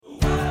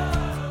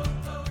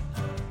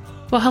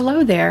Well,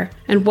 hello there,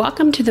 and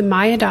welcome to the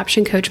My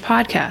Adoption Coach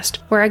podcast,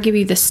 where I give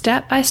you the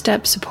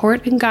step-by-step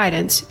support and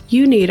guidance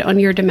you need on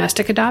your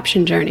domestic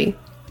adoption journey.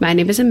 My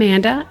name is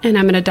Amanda, and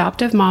I'm an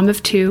adoptive mom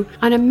of two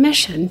on a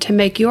mission to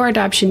make your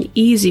adoption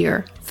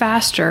easier,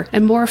 faster,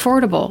 and more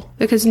affordable,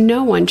 because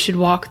no one should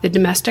walk the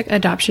domestic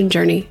adoption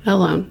journey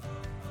alone.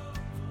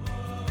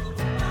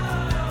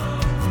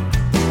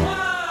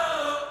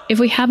 If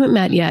we haven't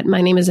met yet,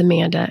 my name is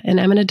Amanda, and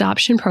I'm an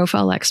adoption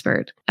profile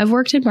expert. I've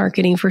worked in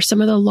marketing for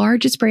some of the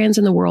largest brands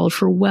in the world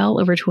for well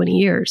over 20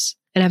 years,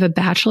 and I have a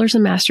bachelor's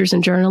and master's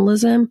in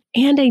journalism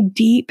and a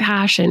deep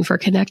passion for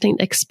connecting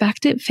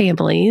expectant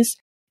families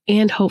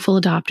and hopeful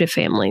adoptive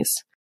families.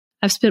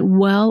 I've spent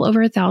well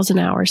over 1,000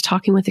 hours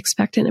talking with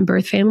expectant and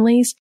birth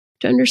families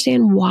to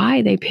understand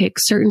why they pick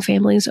certain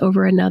families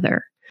over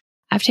another.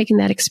 I've taken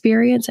that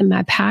experience and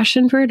my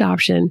passion for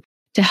adoption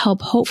to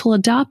help hopeful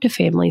adoptive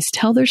families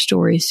tell their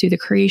stories through the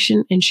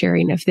creation and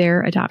sharing of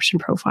their adoption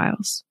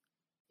profiles.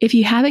 If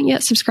you haven't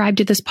yet subscribed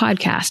to this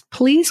podcast,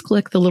 please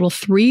click the little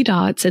 3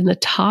 dots in the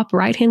top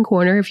right-hand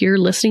corner if you're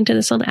listening to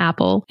this on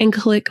Apple and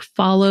click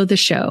follow the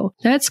show.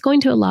 That's going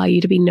to allow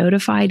you to be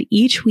notified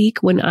each week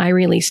when I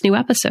release new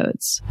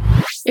episodes.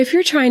 If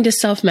you're trying to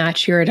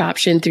self-match your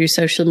adoption through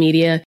social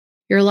media,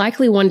 you're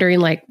likely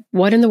wondering,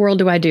 what in the world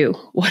do I do?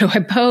 What do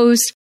I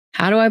post?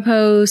 How do I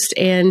post?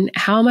 And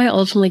how am I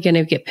ultimately going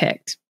to get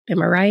picked?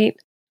 Am I right?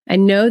 I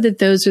know that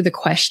those are the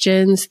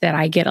questions that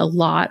I get a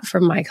lot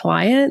from my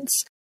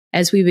clients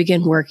as we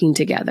begin working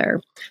together.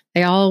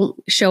 They all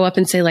show up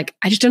and say,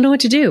 I just don't know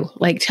what to do.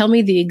 Tell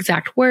me the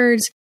exact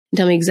words, and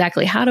tell me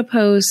exactly how to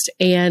post,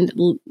 and,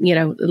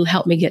 it'll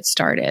help me get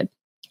started.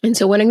 And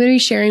so what I'm going to be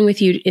sharing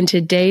with you in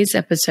today's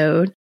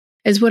episode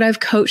is what I've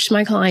coached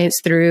my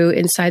clients through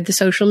inside the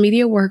social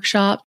media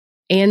workshop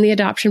and the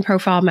adoption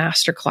profile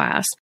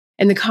masterclass.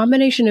 And the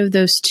combination of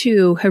those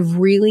two have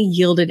really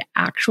yielded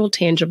actual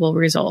tangible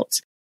results.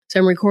 So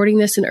I'm recording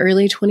this in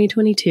early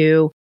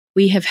 2022.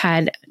 We have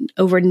had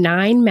over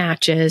 9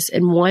 matches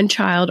and 1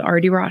 child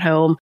already brought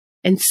home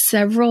and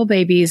several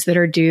babies that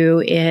are due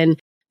in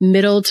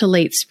middle to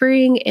late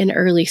spring and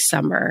early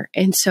summer.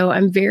 And so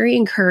I'm very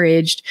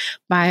encouraged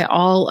by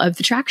all of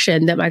the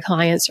traction that my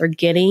clients are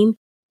getting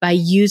by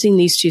using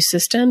these 2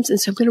 systems. And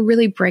so I'm going to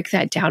really break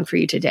that down for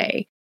you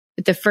today.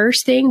 But the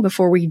first thing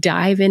before we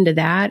dive into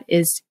that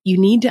is you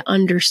need to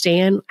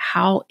understand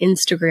how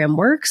Instagram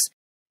works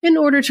in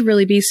order to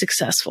really be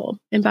successful.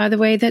 And by the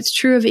way, that's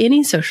true of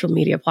any social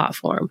media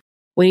platform.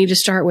 We need to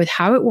start with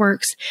how it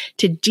works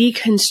to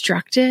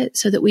deconstruct it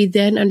so that we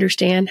then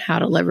understand how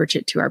to leverage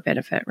it to our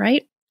benefit,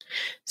 right?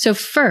 So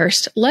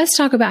first, let's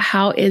talk about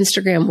how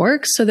Instagram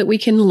works so that we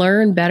can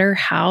learn better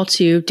how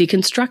to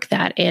deconstruct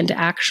that and to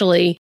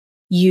actually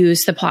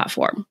use the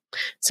platform.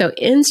 So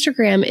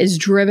Instagram is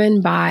driven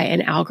by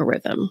an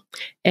algorithm,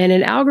 and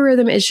an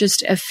algorithm is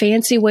just a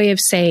fancy way of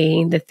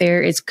saying that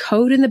there is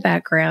code in the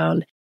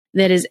background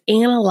that is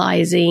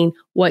analyzing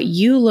what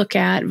you look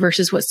at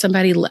versus what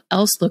somebody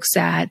else looks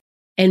at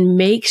and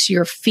makes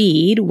your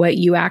feed, what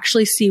you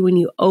actually see when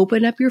you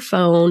open up your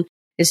phone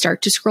and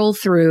start to scroll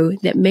through,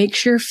 that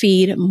makes your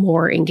feed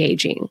more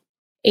engaging.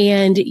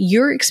 And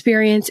your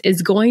experience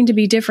is going to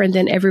be different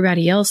than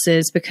everybody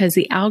else's because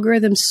the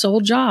algorithm's sole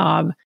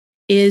job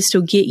is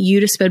to get you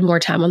to spend more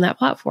time on that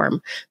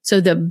platform. So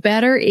the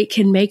better it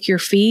can make your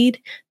feed,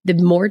 the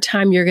more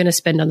time you're going to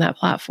spend on that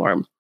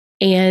platform.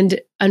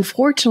 And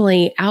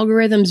unfortunately,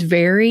 algorithms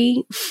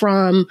vary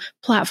from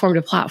platform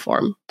to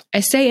platform.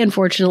 I say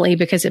unfortunately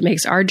because it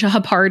makes our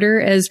job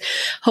harder as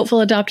hopeful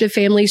adoptive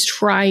families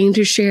trying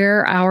to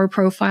share our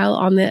profile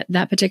on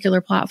that particular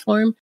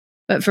platform.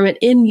 But from an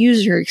end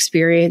user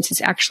experience,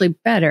 it's actually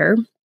better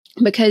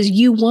because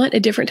you want a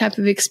different type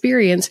of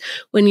experience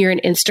when you're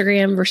in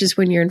Instagram versus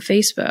when you're in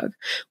Facebook.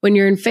 When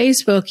you're in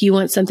Facebook, you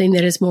want something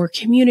that is more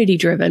community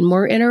driven,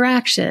 more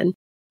interaction.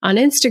 On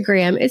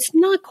Instagram, it's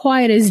not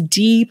quite as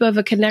deep of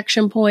a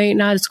connection point,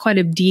 not as quite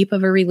as deep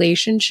of a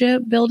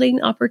relationship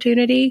building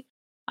opportunity.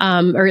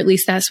 Or at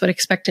least that's what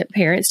expectant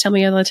parents tell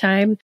me all the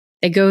time.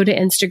 They go to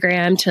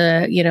Instagram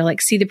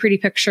to, see the pretty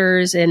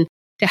pictures and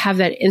to have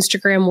that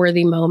Instagram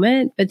worthy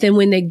moment. But then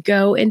when they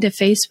go into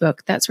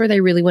Facebook, that's where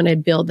they really want to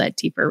build that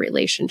deeper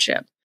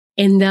relationship.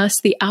 And thus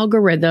the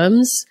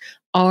algorithms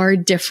are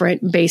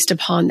different based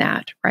upon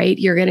that, right?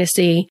 You're going to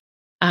see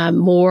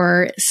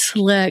more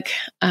slick,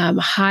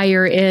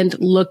 higher end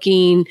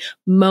looking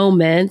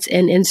moments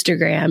in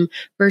Instagram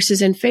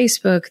versus in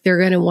Facebook, they're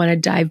going to want to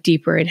dive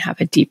deeper and have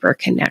a deeper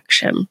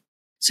connection.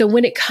 So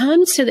when it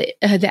comes to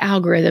the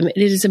algorithm, it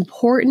is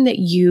important that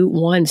you,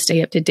 1,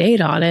 stay up to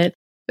date on it,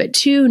 but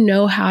 2,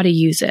 know how to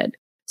use it.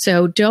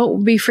 So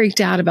don't be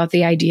freaked out about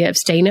the idea of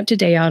staying up to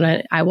date on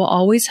it. I will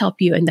always help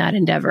you in that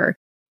endeavor.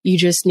 You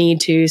just need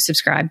to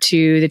subscribe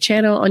to the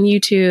channel on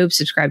YouTube,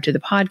 subscribe to the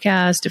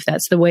podcast if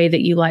that's the way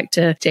that you like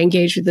to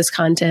engage with this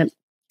content.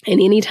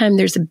 And anytime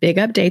there's a big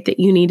update that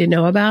you need to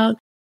know about,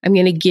 I'm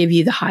going to give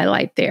you the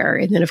highlight there.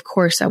 And then, of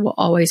course, I will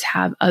always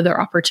have other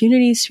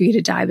opportunities for you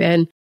to dive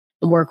in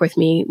and work with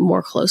me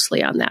more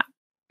closely on that.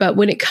 But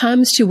when it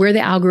comes to where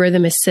the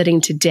algorithm is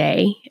sitting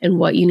today and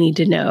what you need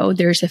to know,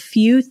 there's a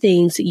few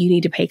things that you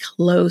need to pay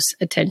close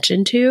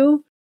attention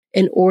to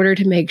in order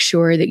to make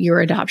sure that your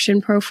adoption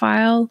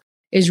profile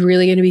is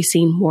really going to be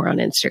seen more on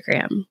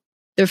Instagram.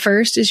 The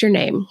first is your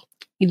name.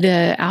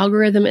 The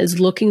algorithm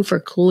is looking for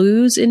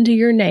clues into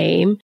your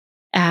name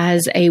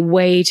as a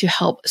way to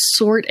help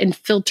sort and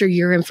filter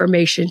your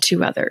information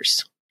to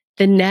others.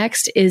 The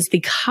next is the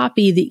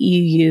copy that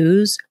you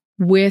use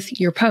with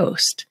your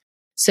post.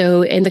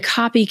 So, and the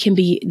copy can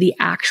be the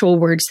actual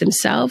words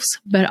themselves,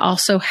 but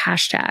also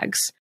hashtags.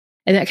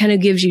 And that kind of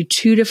gives you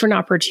two different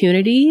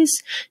opportunities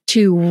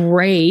to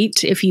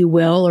rate, if you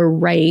will, or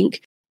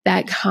rank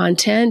that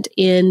content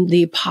in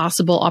the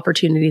possible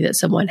opportunity that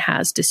someone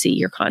has to see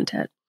your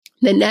content.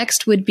 The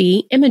next would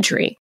be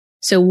imagery.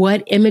 So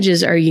what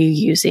images are you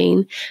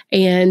using?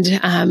 And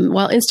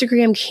while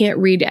Instagram can't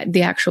read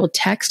the actual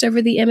text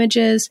over the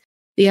images,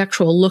 the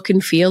actual look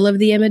and feel of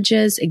the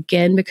images,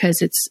 again,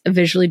 because it's a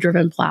visually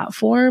driven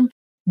platform,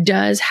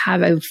 does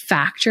have a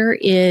factor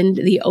in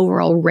the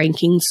overall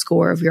ranking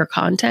score of your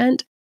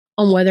content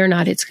on whether or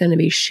not it's going to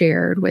be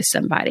shared with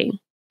somebody.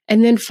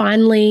 And then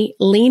finally,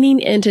 leaning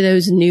into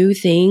those new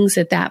things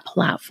that that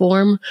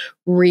platform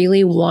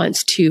really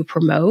wants to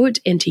promote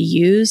and to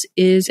use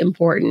is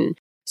important.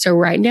 So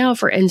right now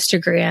for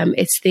Instagram,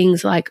 it's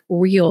things like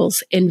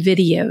Reels and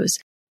videos,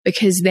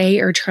 because they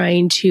are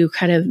trying to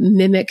kind of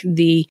mimic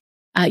the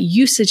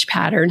usage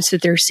patterns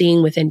that they're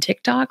seeing within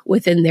TikTok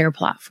within their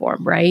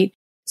platform, right?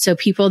 So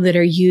people that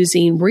are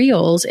using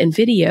Reels and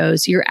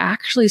videos, you're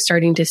actually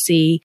starting to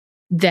see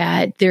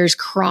that there's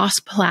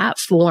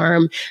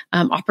cross-platform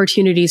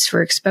opportunities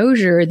for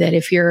exposure, that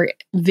if your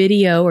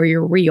video or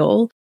your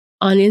reel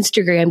on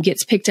Instagram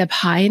gets picked up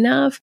high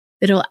enough,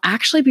 that it'll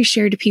actually be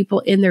shared to people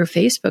in their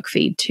Facebook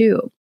feed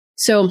too.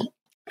 So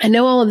I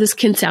know all of this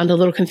can sound a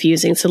little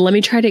confusing, so let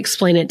me try to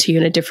explain it to you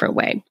in a different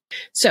way.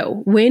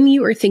 So when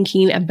you are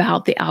thinking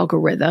about the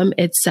algorithm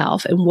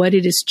itself and what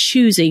it is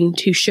choosing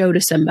to show to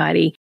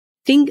somebody,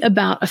 think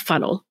about a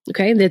funnel,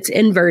 okay, that's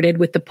inverted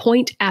with the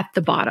point at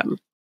the bottom.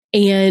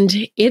 And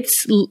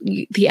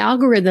the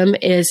algorithm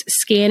is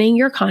scanning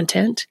your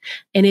content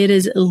and it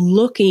is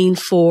looking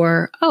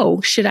for,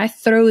 oh, should I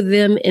throw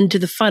them into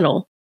the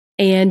funnel?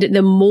 And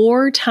the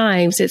more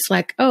times it's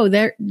like, oh,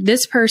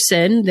 this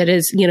person that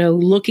is,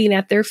 looking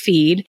at their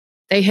feed,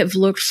 they have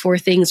looked for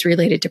things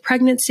related to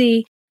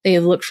pregnancy. They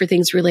have looked for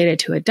things related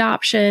to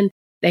adoption.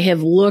 They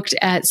have looked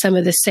at some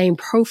of the same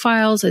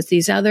profiles as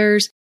these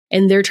others,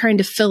 and they're trying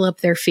to fill up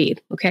their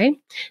feed. Okay.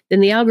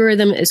 Then the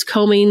algorithm is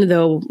combing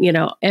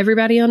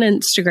everybody on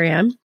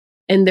Instagram,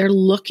 and they're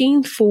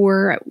looking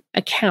for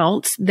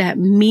accounts that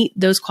meet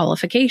those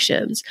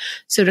qualifications.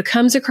 So it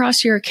comes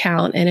across your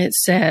account and it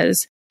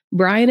says,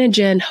 Brian and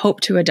Jen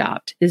hope to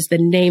adopt is the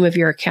name of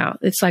your account.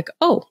 It's like,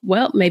 oh,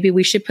 well, maybe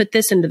we should put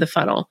this into the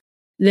funnel.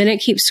 Then it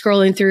keeps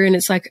scrolling through and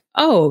it's like,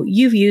 oh,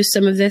 you've used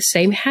some of the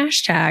same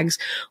hashtags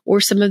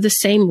or some of the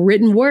same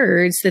written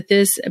words that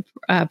this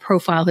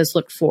profile has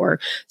looked for.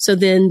 So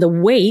then the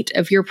weight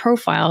of your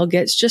profile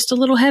gets just a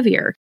little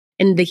heavier.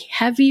 And the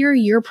heavier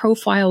your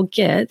profile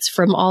gets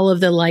from all of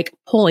the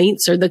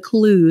points or the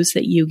clues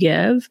that you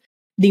give,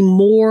 the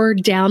more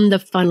down the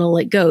funnel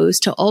it goes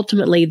to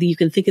ultimately you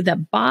can think of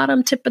that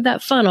bottom tip of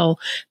that funnel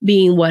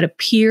being what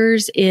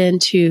appears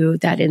into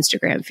that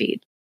Instagram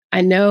feed. I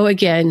know,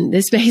 again,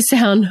 this may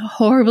sound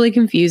horribly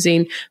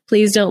confusing.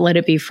 Please don't let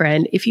it be,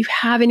 friend. If you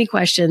have any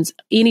questions,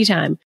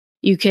 anytime,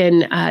 you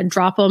can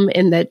drop them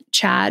in the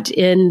chat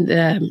in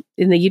the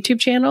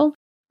YouTube channel,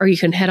 or you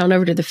can head on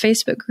over to the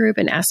Facebook group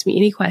and ask me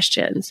any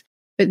questions.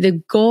 But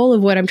the goal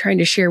of what I'm trying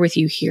to share with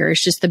you here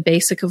is just the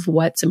basic of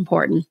what's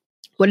important.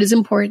 What is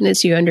important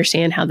is you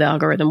understand how the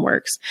algorithm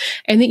works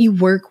and that you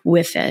work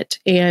with it.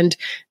 And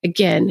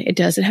again, it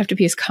doesn't have to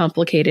be as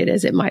complicated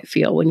as it might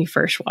feel when you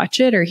first watch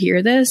it or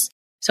hear this.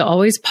 So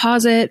always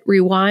pause it,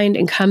 rewind,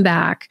 and come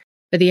back.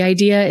 But the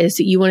idea is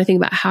that you want to think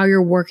about how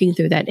you're working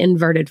through that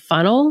inverted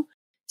funnel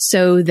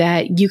so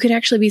that you can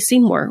actually be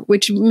seen more,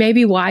 which may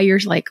be why you're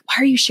like,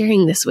 why are you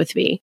sharing this with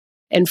me?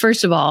 And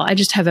first of all, I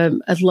just have a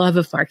love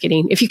of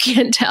marketing. If you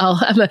can't tell,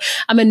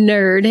 I'm a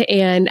nerd,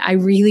 and I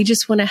really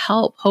just want to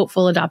help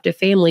hopeful adoptive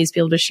families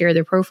be able to share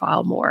their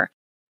profile more.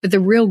 But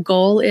the real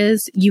goal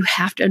is you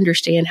have to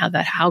understand how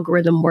that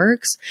algorithm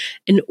works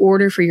in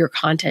order for your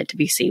content to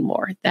be seen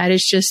more. That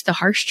is just the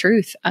harsh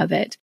truth of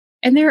it.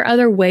 And there are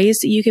other ways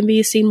that you can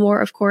be seen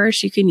more, of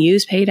course. You can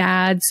use paid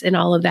ads and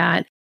all of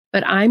that.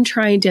 But I'm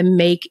trying to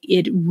make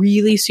it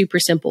really super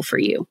simple for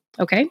you.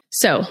 Okay.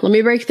 So let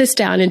me break this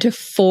down into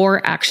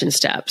 4 action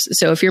steps.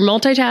 So if you're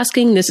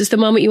multitasking, this is the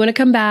moment you want to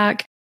come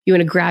back. You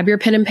want to grab your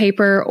pen and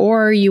paper,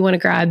 or you want to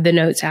grab the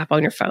Notes app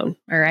on your phone.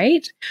 All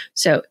right.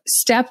 So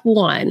step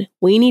 1,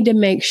 we need to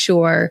make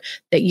sure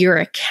that your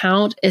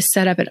account is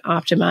set up and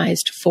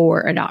optimized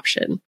for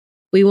adoption.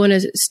 We want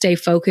to stay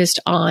focused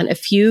on a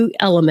few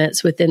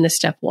elements within the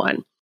step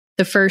 1.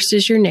 The first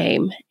is your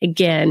name.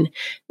 Again,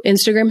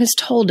 Instagram has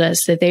told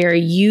us that they are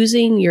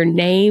using your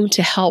name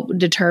to help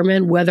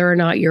determine whether or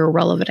not you're a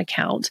relevant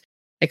account.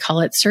 They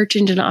call it search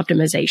engine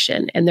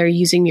optimization, and they're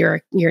using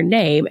your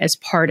name as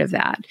part of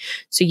that.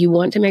 So you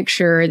want to make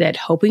sure that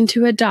hoping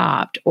to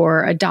adopt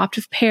or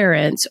adoptive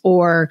parents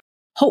or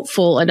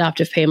hopeful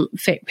adoptive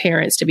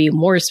parents, to be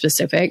more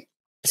specific,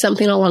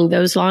 something along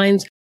those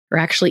lines, are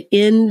actually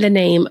in the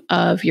name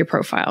of your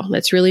profile.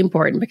 That's really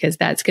important because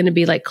that's going to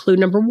be like clue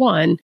number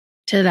one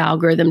to the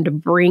algorithm to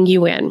bring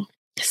you in.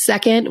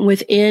 Second,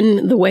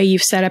 within the way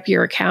you've set up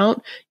your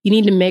account, you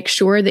need to make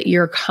sure that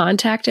your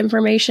contact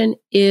information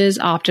is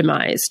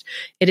optimized.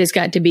 It has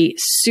got to be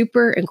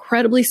super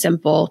incredibly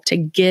simple to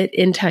get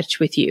in touch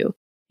with you.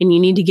 And you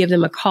need to give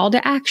them a call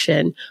to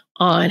action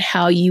on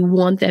how you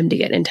want them to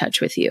get in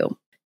touch with you.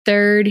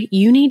 Third,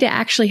 you need to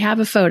actually have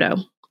a photo.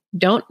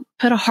 Don't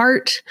put a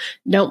heart.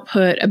 Don't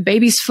put a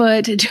baby's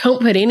foot.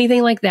 Don't put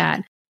anything like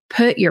that.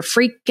 Put your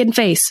freaking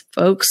face,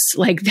 folks.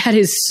 Like, that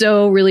is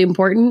so really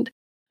important.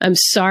 I'm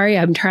sorry.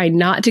 I'm trying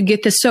not to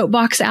get the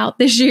soapbox out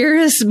this year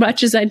as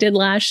much as I did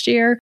last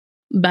year,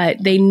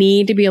 but they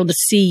need to be able to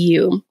see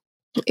you.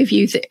 If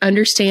you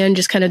understand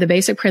just kind of the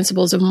basic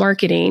principles of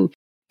marketing,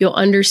 you'll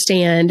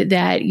understand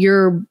that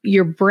your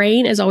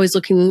brain is always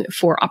looking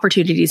for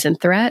opportunities and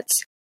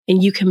threats.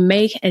 And you can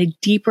make a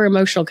deeper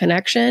emotional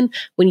connection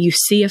when you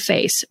see a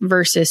face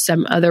versus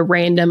some other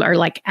random or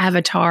like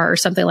avatar or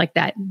something like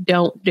that.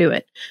 Don't do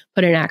it.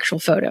 Put an actual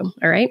photo.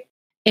 All right.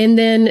 And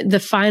then the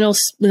final,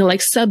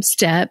 like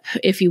sub-step,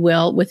 if you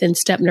will, within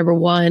step number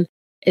one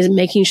is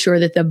making sure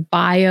that the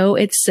bio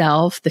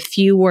itself, the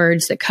few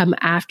words that come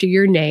after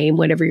your name,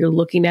 whenever you're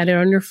looking at it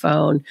on your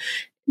phone,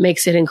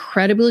 makes it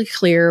incredibly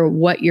clear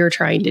what you're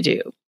trying to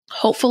do.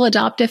 Hopeful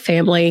adoptive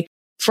family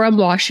from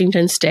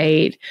Washington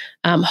State,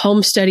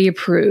 home study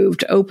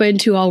approved, open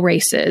to all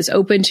races,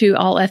 open to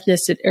all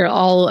ethnicity or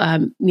all,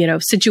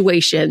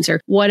 situations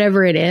or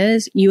whatever it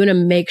is. You want to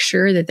make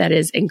sure that that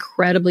is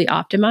incredibly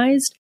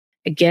optimized.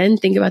 Again,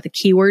 think about the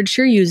keywords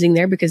you're using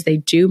there because they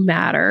do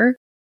matter,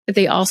 but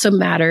they also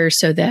matter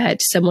so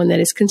that someone that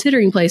is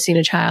considering placing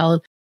a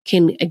child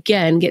can,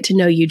 again, get to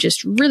know you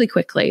just really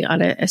quickly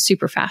on a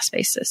super fast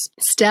basis.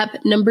 Step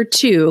number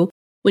 2,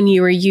 when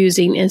you are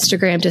using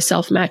Instagram to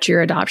self-match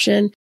your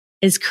adoption,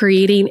 is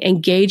creating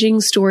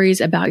engaging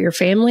stories about your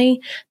family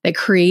that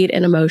create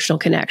an emotional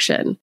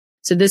connection.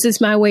 So this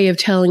is my way of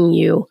telling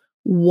you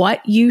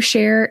what you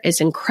share is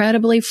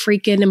incredibly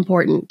freaking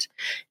important.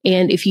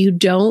 And if you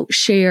don't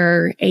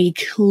share a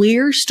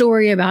clear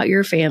story about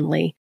your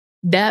family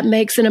that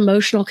makes an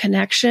emotional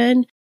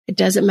connection, it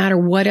doesn't matter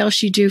what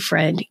else you do,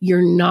 friend.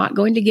 You're not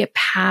going to get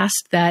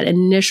past that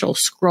initial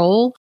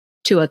scroll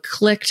to a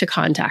click to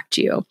contact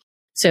you.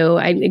 So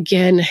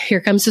again, here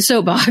comes the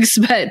soapbox,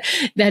 but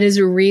that is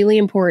really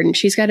important.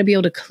 She's got to be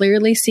able to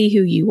clearly see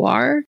who you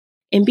are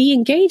and be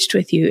engaged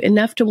with you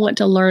enough to want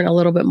to learn a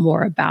little bit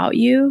more about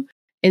you.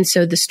 And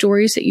so the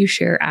stories that you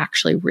share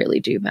actually really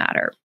do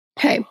matter.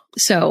 Okay,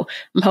 so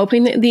I'm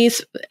hoping that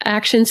these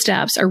action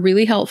steps are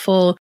really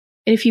helpful.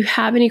 And if you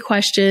have any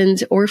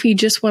questions or if you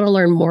just want to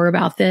learn more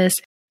about this,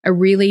 I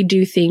really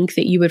do think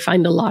that you would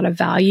find a lot of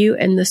value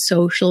in the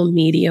social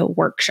media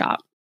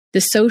workshop. The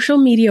social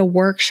media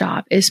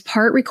workshop is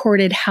part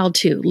recorded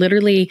how-to.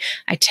 Literally,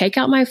 I take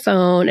out my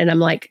phone and I'm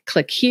like,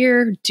 click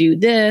here, do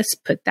this,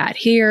 put that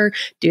here,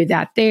 do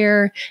that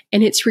there.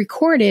 And it's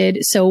recorded.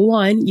 So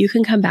one, you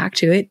can come back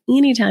to it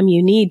anytime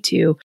you need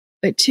to.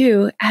 But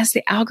two, as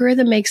the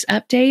algorithm makes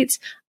updates,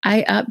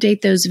 I update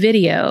those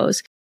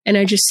videos and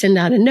I just send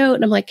out a note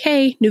and I'm like,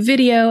 hey, new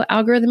video,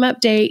 algorithm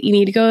update. You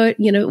need to go,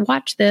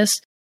 watch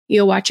this.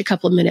 You'll watch a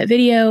couple of minute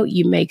video,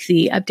 you make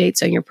the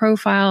updates on your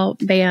profile,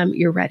 bam,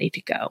 you're ready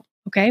to go.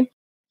 Okay.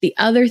 The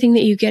other thing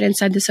that you get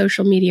inside the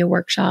social media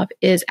workshop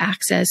is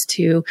access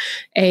to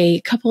a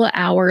couple of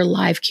hour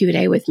live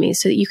Q&A with me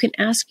so that you can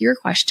ask your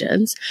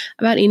questions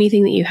about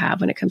anything that you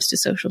have when it comes to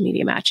social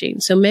media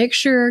matching. So make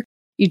sure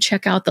you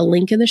check out the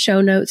link in the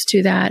show notes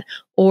to that,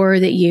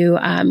 or that you,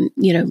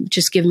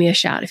 just give me a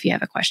shout if you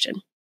have a question.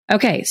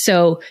 Okay.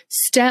 So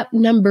step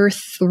number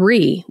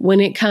 3, when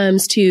it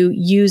comes to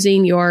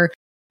using your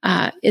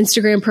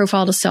Instagram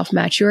profile to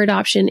self-match your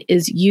adoption,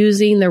 is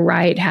using the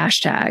right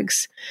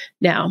hashtags.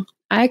 Now,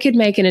 I could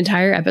make an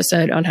entire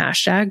episode on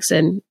hashtags,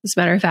 and as a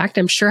matter of fact,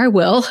 I'm sure I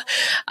will.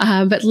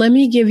 But let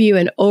me give you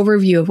an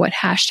overview of what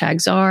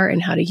hashtags are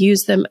and how to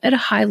use them at a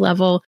high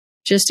level,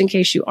 just in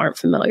case you aren't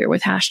familiar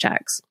with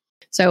hashtags.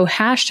 So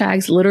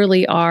hashtags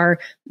literally are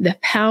the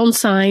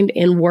 #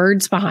 and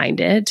words behind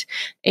it.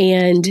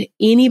 And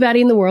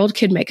anybody in the world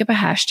could make up a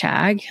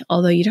hashtag,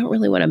 although you don't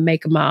really want to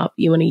make them up.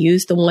 You want to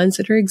use the ones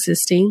that are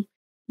existing.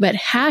 But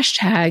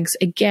hashtags,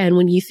 again,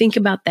 when you think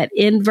about that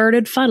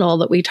inverted funnel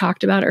that we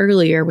talked about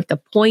earlier, with the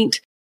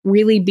point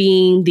really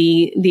being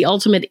the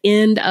ultimate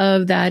end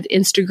of that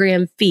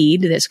Instagram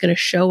feed that's going to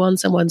show on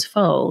someone's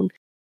phone,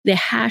 the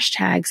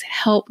hashtags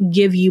help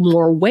give you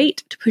more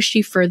weight to push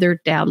you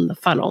further down the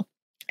funnel.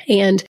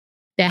 And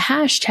The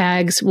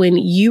hashtags, when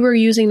you are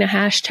using a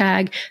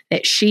hashtag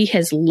that she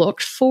has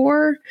looked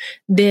for,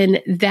 then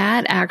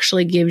that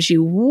actually gives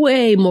you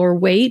way more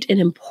weight and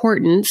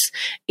importance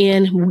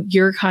in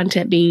your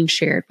content being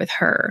shared with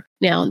her.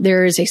 Now,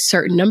 there is a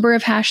certain number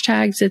of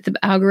hashtags that the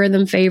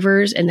algorithm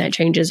favors, and that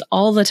changes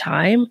all the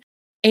time.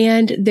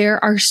 And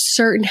there are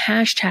certain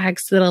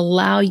hashtags that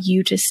allow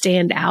you to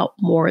stand out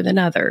more than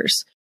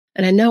others.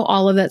 And I know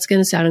all of that's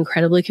going to sound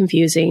incredibly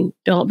confusing.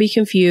 Don't be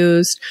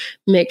confused.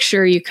 Make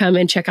sure you come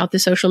and check out the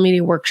social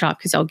media workshop,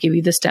 because I'll give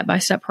you the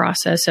step-by-step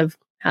process of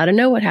how to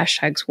know what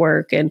hashtags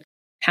work and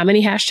how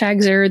many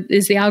hashtags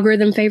is the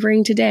algorithm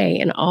favoring today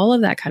and all of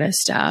that kind of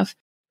stuff.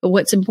 But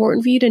what's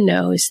important for you to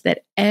know is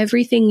that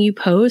everything you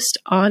post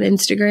on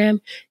Instagram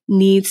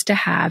needs to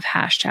have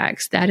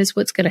hashtags. That is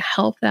what's going to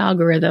help the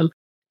algorithm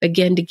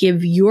begin to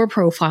give your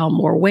profile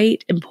more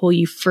weight and pull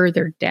you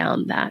further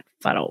down that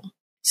funnel.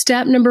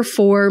 Step number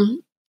 4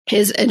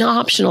 is an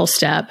optional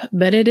step,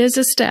 but it is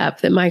a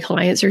step that my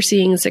clients are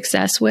seeing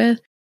success with,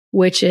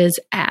 which is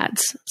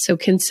ads. So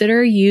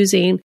consider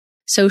using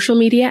social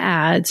media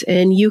ads,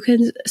 and you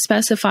can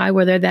specify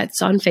whether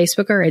that's on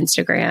Facebook or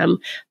Instagram,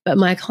 but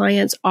my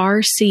clients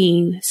are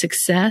seeing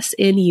success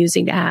in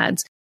using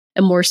ads.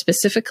 And more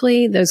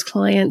specifically, those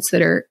clients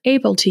that are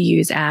able to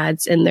use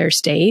ads in their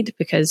state,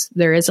 because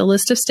there is a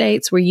list of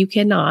states where you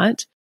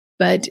cannot.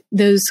 But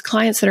those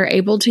clients that are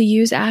able to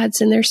use ads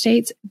in their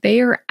states,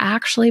 they are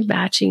actually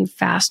matching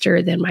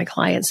faster than my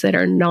clients that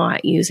are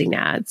not using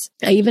ads.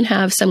 I even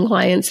have some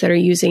clients that are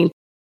using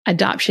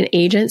adoption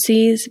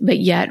agencies, but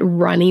yet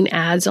running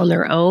ads on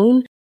their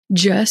own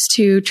just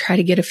to try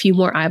to get a few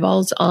more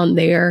eyeballs on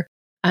their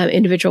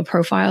individual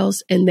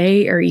profiles. And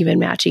they are even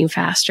matching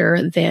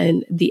faster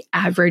than the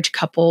average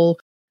couple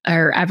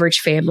or average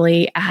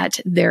family at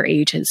their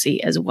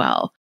agency as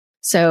well.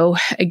 So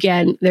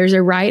again, there's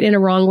a right and a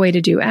wrong way to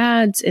do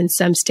ads. In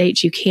some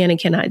states, you can and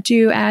cannot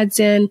do ads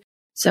in.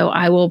 So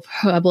I will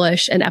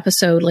publish an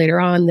episode later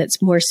on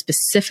that's more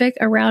specific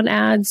around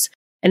ads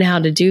and how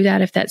to do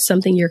that if that's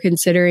something you're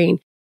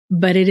considering.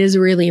 But it is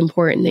really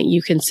important that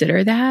you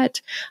consider that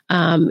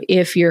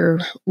if you're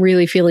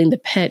really feeling the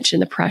pinch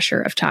and the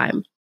pressure of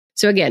time.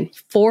 So again,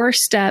 4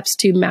 steps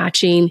to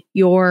matching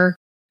your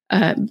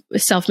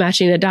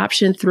self-matching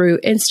adoption through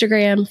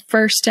Instagram.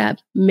 First step,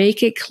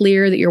 make it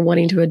clear that you're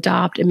wanting to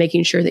adopt and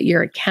making sure that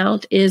your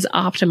account is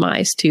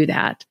optimized to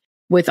that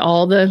with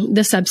all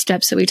the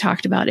sub-steps that we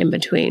talked about in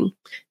between.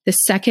 The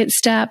second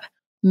step,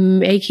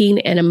 making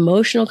an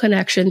emotional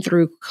connection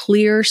through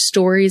clear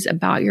stories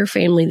about your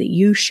family that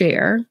you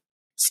share.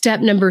 Step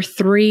number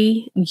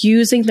 3,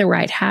 using the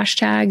right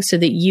hashtags so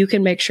that you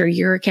can make sure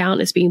your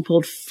account is being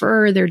pulled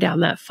further down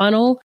that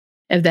funnel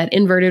of that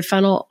inverted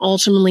funnel,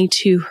 ultimately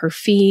to her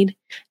feed.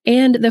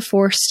 And the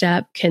 4th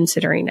step,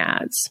 considering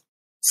ads.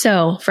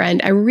 So,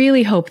 friend, I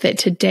really hope that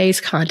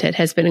today's content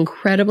has been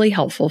incredibly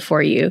helpful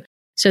for you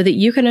so that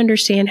you can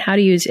understand how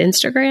to use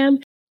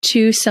Instagram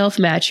to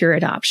self-match your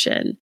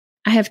adoption.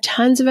 I have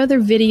tons of other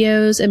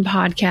videos and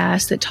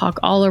podcasts that talk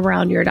all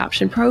around your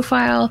adoption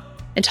profile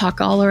and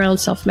talk all around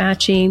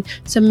self-matching.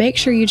 So make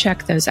sure you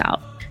check those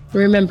out.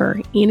 Remember,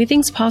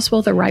 anything's possible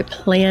with the right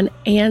plan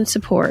and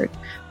support.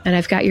 And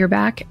I've got your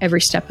back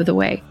every step of the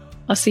way.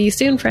 I'll see you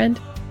soon, friend.